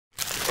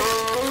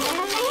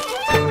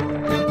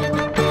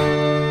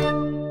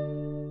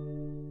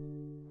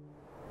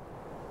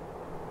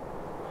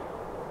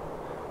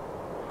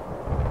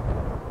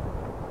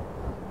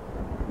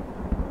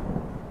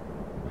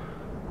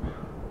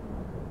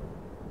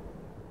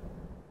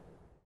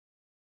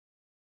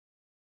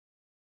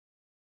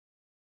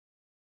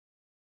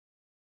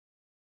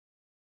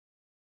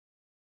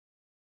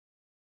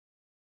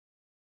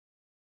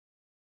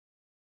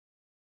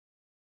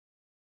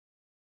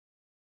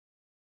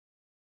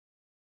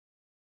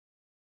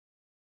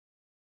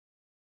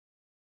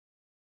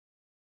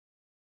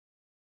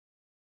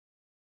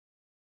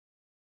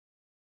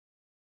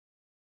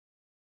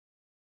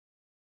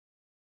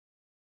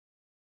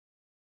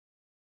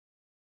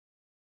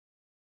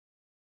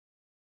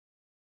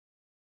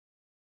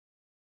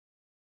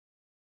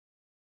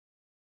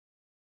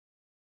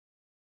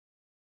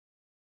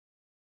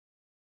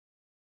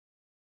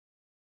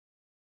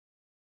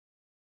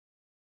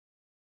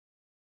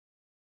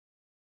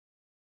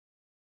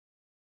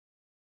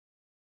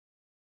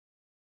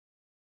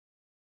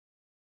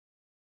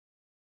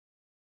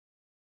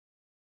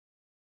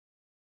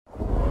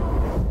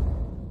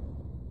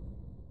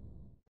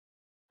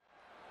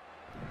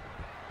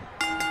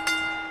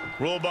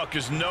Rulebook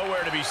is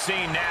nowhere to be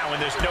seen now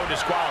in this no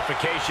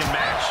disqualification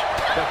match.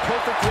 The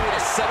perfect way to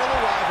settle a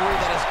rivalry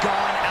that has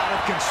gone out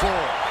of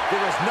control.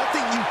 There is nothing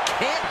you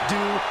can't do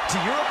to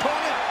your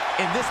opponent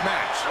in this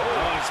match.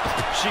 Oh,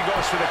 she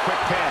goes for the quick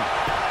pin.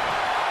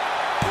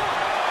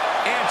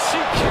 And she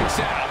kicks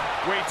out.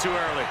 Way too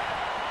early.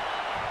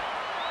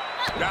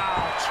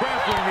 Now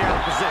trampling the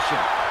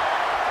opposition.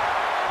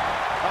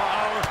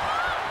 Uh-oh.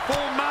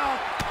 Full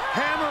mouth.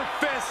 Hammer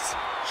fists.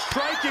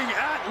 Striking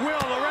at will.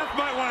 The ref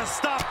might want to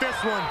stop this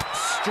one.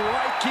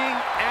 Striking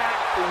at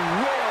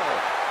will.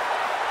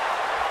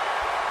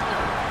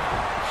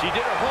 She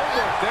did her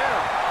homework there.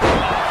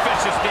 Oh,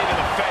 vicious knee to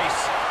the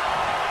face.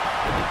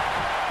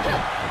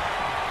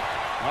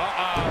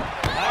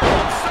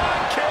 Hard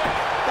side kick.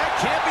 That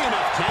can't be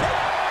enough, can it?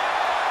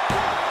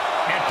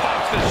 And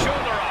pops the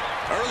shoulder up.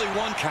 Early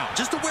one count,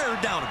 just to wear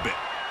her down a bit.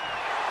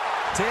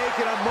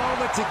 Taking a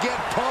moment to get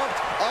pumped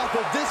off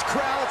of this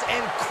crowd's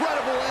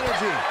incredible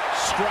energy.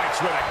 Strikes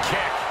with a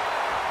kick.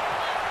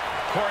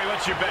 Corey,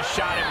 what's your best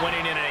shot at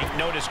winning in a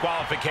no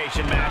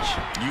disqualification match?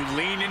 You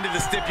lean into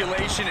the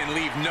stipulation and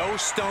leave no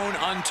stone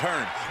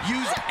unturned.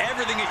 Use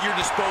everything at your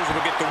disposal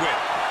to get the win.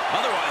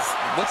 Otherwise,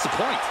 what's the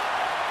point?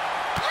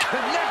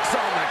 Connects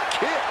on the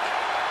kick.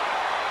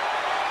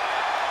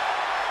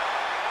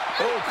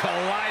 Oh,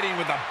 colliding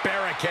with a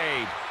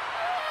barricade.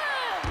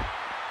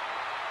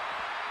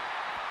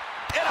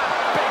 And a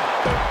big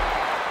boot.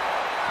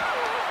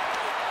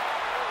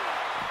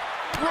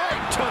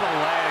 Right to the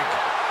leg.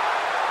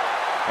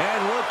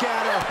 And look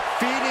at her,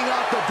 feeding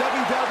off the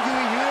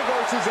WWE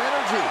Universe's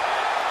energy.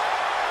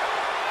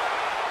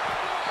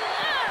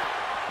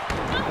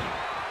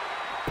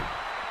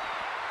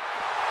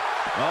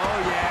 Oh,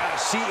 yeah,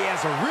 she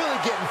is really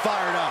getting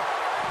fired up.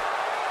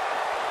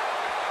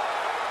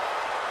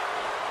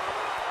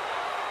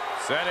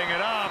 Setting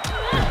it up.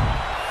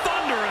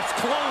 Thunderous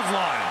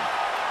clothesline.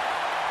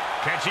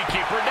 Can she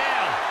keep her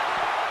down?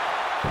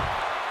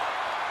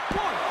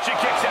 She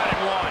kicks out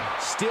at one.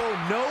 Still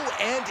no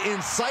end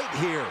in sight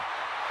here.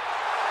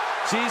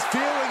 She's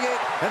feeling it,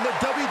 and the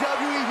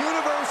WWE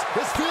Universe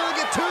is feeling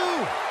it too.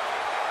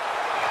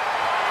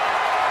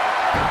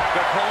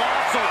 The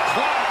colossal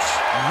clutch.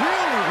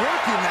 Really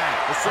working that.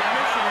 The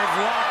submission is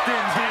locked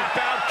in. Tap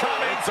out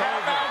coming. It's Tap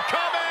over. out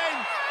coming.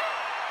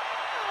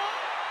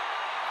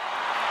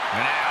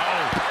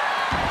 Now,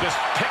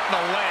 just kick the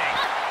leg.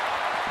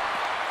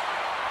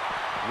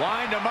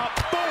 Wind him up.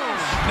 Boom.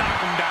 Knock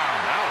him down.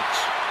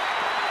 Ouch.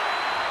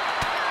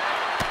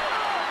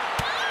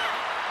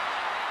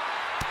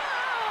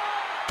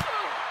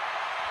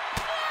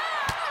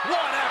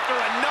 One after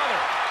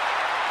another.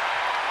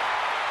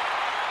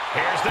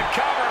 Here's the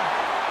cover.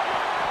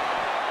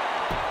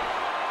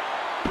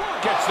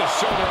 Gets the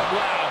shoulder up.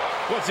 Wow.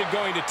 What's it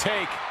going to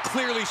take?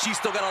 Clearly, she's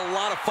still got a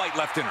lot of fight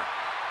left in her.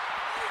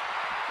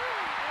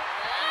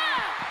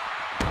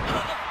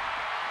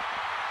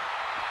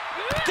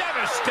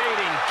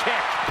 Devastating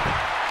kick.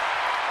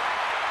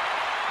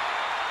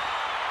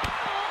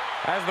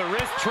 Has the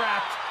wrist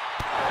trapped.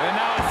 And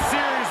now a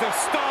series of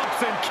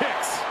stomps and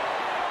kicks.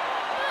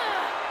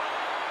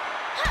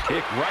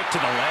 Kick right to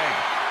the leg.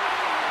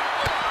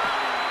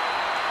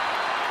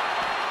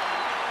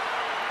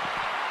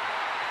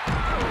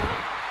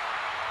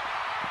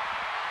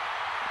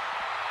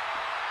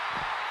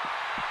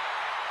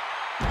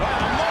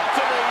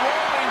 Multiple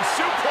rolling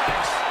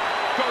suplex.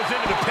 Goes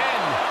into the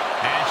pin.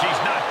 And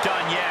she's not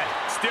done yet.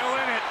 Still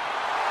in it.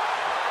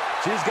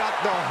 She's got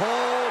the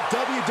whole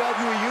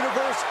WWE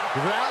Universe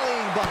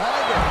rallying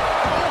behind her.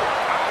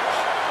 Oh, ouch.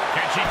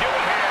 Can she do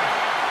it here?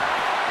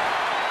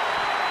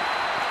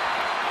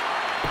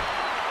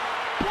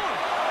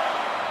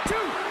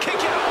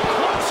 Kick out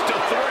close to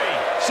three.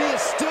 She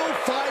is still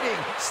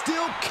fighting,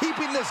 still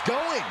keeping this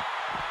going.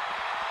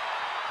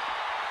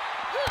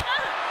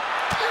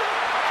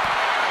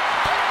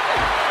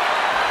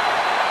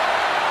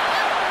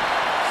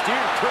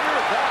 Steer clear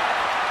of that.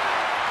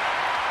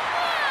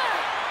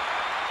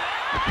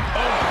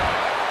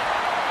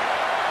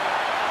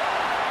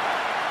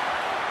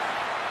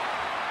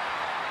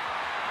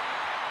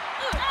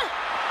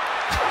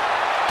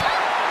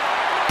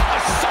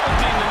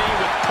 Assaulting the knee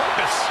with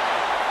purpose.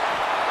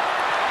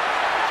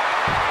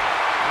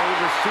 What is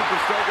this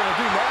superstar going to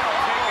do now?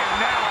 Taken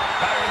now.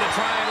 Fire the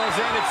triangle's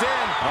in. It's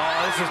in. Oh,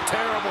 this is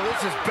terrible.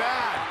 This is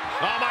bad.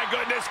 Oh, my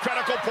goodness.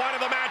 Critical point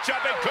of the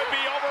matchup. It could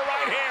be over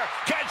right here.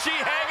 Can she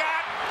hang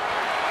on?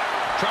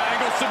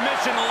 Triangle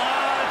submission. A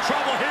lot of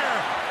trouble here.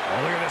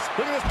 Oh, look at this.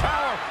 Look at this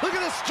power. Look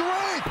at this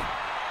strength.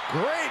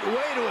 Great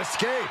way to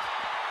escape.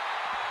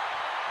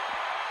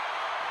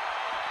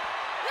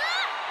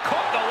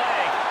 Caught the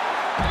leg.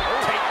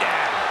 Take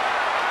down.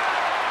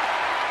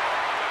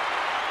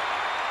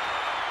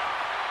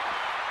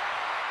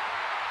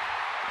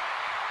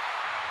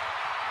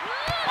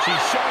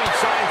 She's showing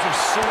signs of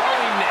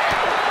slowing now.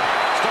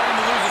 Starting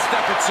to lose a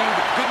step or two,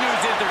 but good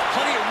news is there's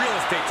plenty of real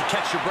estate to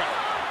catch your breath.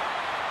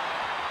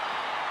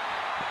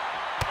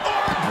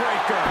 Arm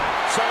breaker.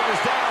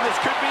 Shoulders down. This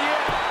could be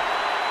it.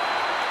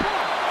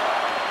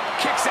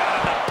 Kicks out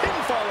of the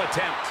pinfall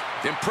attempt.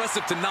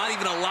 Impressive to not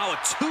even allow a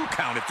 2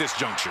 count at this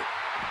juncture.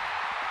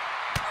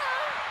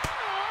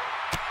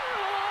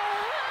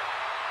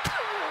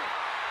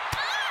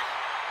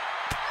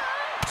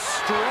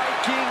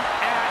 Striking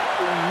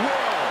at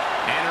will.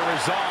 And her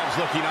resolve's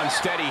looking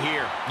unsteady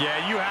here.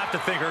 Yeah, you have to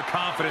think her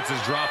confidence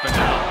is dropping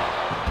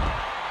now.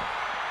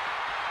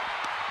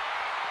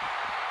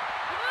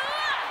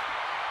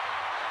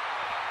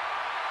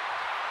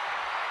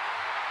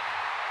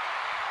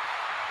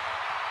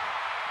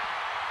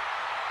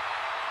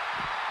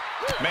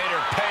 Made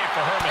her pay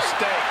for her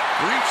mistake.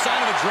 Brief sign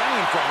of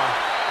adrenaline from her.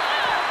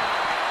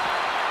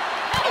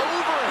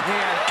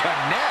 Overhand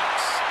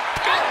connects.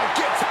 Oh,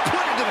 gets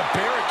put into the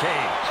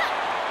barricade.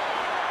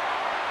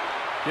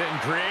 Getting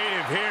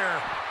creative here.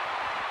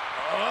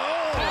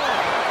 Oh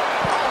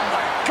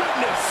my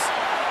goodness.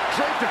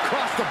 Draped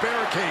across the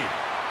barricade.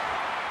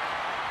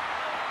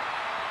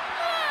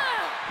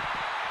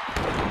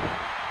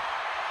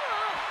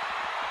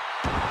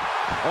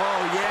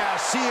 Oh yeah,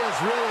 she is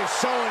really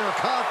showing her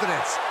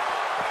confidence.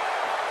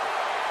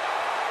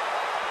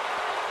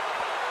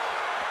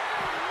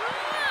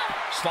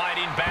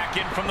 Sliding back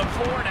in from the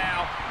floor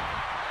now.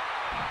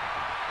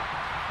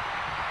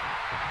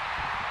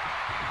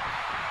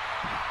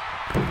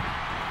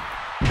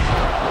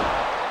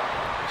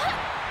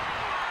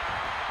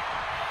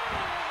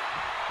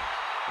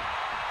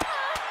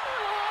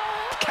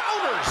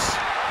 Counters.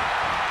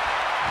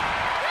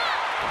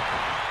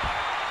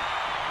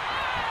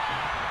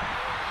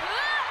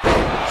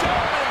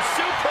 German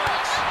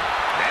suplex.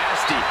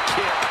 Nasty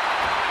kick.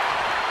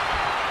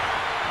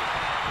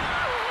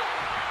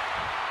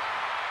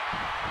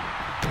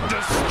 Into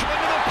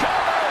the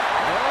cover.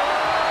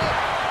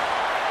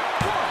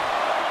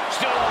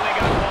 Still only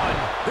got one.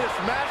 This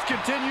match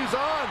continues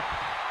on.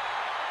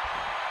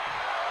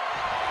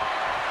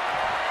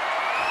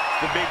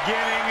 The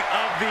beginning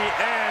of the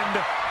end.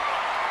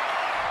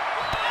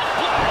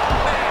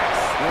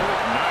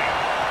 Good night.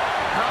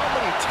 How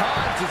many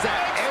times does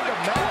that end a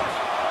match?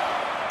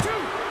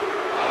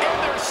 And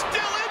they're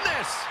still in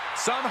this.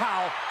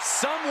 Somehow,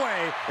 some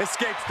way,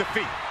 escapes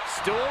defeat.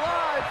 Still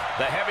alive.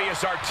 The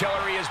heaviest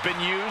artillery has been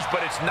used,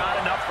 but it's not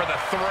enough for the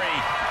 3.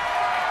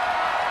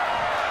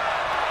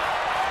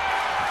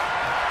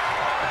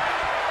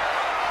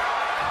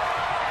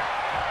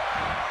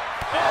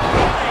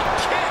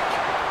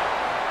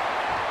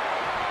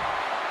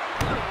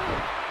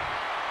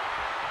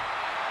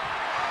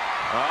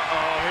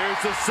 Uh-oh,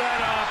 here's the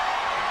setup.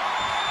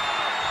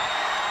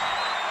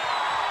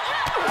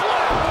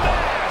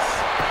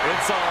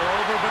 It's all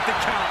over but the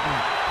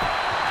counting.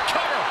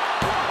 Cover.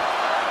 1,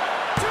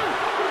 2,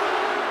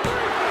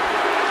 3.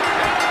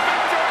 And a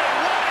victory.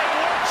 What a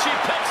work she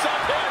picks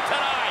up here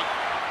tonight.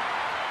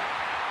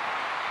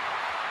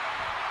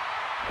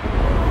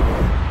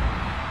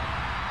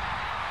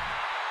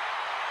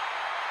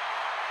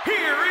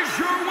 Here is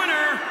your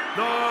winner,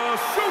 the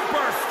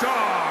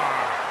Superstar.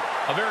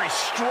 A very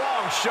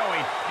strong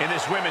showing in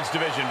this women's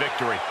division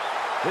victory.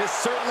 This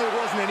certainly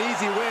wasn't an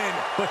easy win,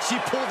 but she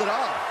pulled it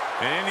off.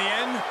 And in the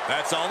end,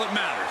 that's all that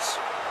matters.